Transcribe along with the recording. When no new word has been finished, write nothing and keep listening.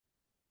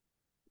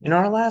In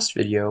our last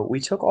video, we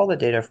took all the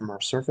data from our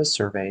surface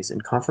surveys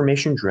and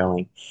confirmation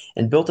drilling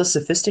and built a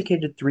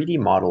sophisticated 3D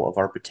model of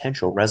our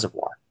potential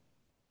reservoir.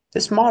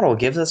 This model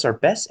gives us our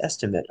best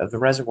estimate of the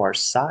reservoir's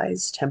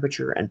size,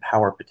 temperature, and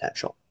power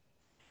potential.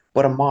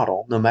 But a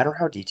model, no matter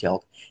how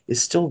detailed, is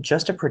still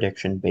just a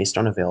prediction based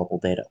on available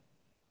data.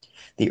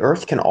 The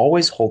Earth can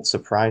always hold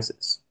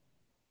surprises.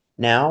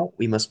 Now,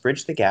 we must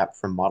bridge the gap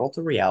from model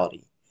to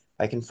reality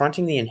by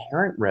confronting the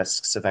inherent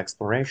risks of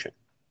exploration.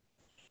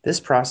 This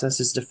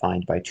process is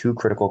defined by two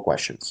critical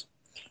questions.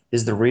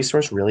 Is the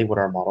resource really what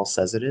our model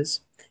says it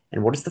is?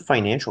 And what is the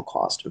financial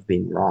cost of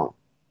being wrong?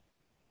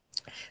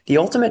 The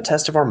ultimate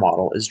test of our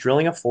model is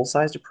drilling a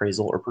full-sized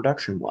appraisal or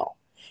production well,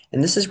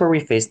 and this is where we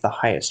face the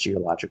highest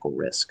geological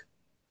risk.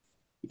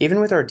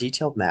 Even with our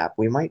detailed map,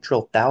 we might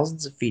drill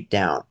thousands of feet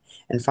down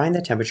and find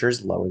the temperature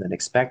is lower than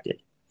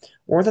expected,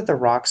 or that the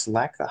rocks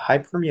lack the high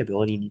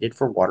permeability needed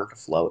for water to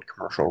flow at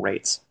commercial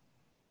rates.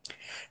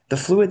 The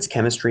fluid's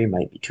chemistry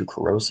might be too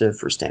corrosive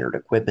for standard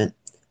equipment.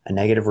 A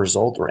negative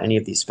result or any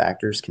of these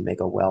factors can make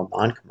a well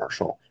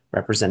non-commercial,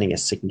 representing a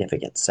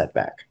significant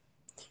setback.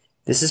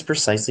 This is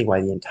precisely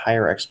why the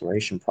entire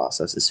exploration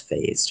process is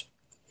phased.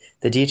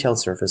 The detailed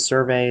surface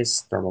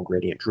surveys, thermal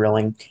gradient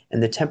drilling,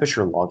 and the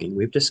temperature logging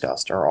we've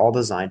discussed are all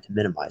designed to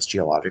minimize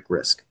geologic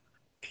risk.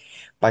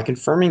 By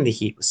confirming the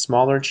heat with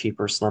smaller,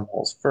 cheaper, slim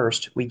holes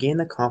first, we gain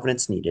the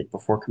confidence needed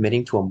before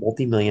committing to a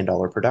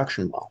multi-million-dollar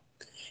production well.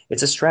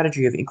 It's a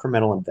strategy of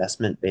incremental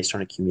investment based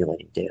on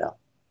accumulating data.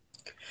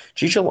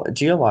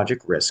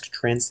 Geologic risk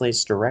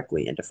translates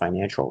directly into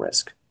financial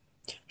risk.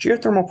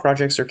 Geothermal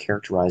projects are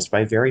characterized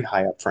by very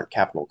high upfront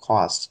capital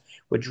costs,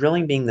 with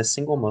drilling being the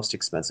single most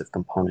expensive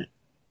component.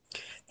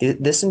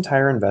 This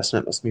entire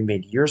investment must be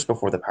made years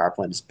before the power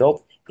plant is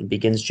built and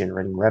begins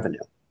generating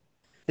revenue.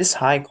 This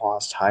high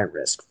cost, high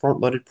risk, front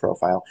loaded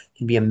profile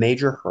can be a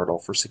major hurdle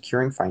for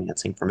securing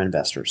financing from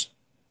investors.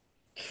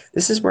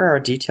 This is where our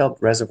detailed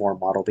reservoir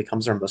model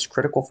becomes our most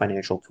critical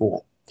financial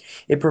tool.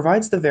 It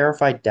provides the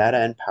verified data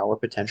and power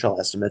potential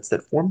estimates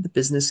that form the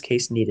business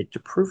case needed to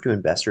prove to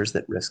investors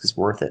that risk is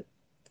worth it.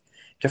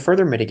 To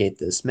further mitigate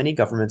this, many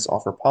governments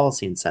offer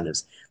policy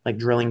incentives like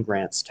drilling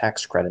grants,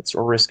 tax credits,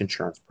 or risk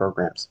insurance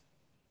programs.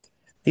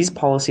 These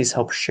policies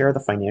help share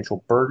the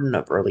financial burden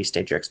of early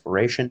stage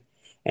exploration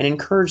and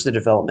encourage the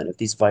development of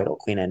these vital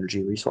clean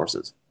energy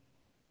resources.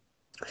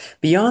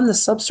 Beyond the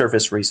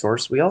subsurface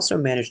resource, we also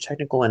manage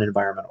technical and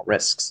environmental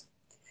risks.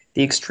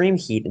 The extreme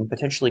heat and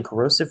potentially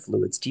corrosive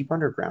fluids deep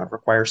underground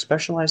require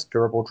specialized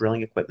durable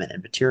drilling equipment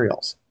and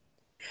materials.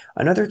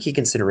 Another key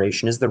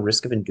consideration is the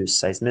risk of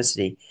induced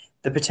seismicity,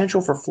 the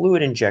potential for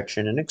fluid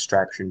injection and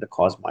extraction to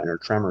cause minor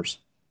tremors.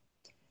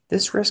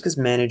 This risk is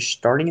managed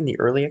starting in the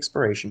early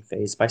exploration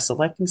phase by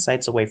selecting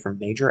sites away from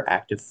major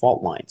active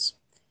fault lines.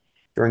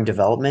 During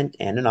development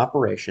and in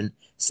operation,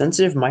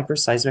 sensitive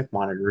microseismic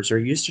monitors are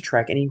used to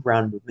track any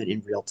ground movement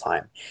in real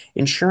time,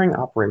 ensuring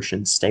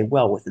operations stay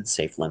well within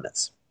safe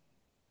limits.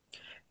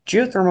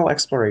 Geothermal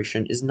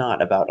exploration is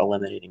not about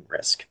eliminating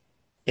risk.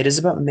 It is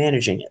about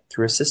managing it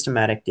through a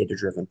systematic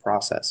data-driven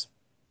process.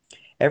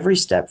 Every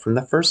step from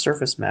the first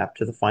surface map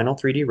to the final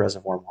 3D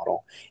reservoir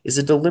model is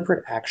a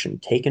deliberate action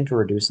taken to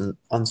reduce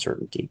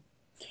uncertainty.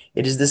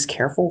 It is this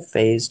careful,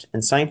 phased,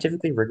 and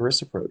scientifically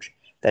rigorous approach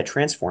that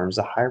transforms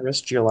a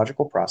high-risk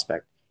geological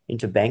prospect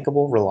into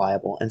bankable,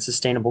 reliable, and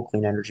sustainable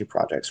clean energy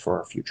projects for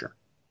our future.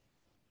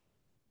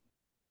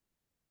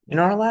 In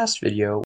our last video,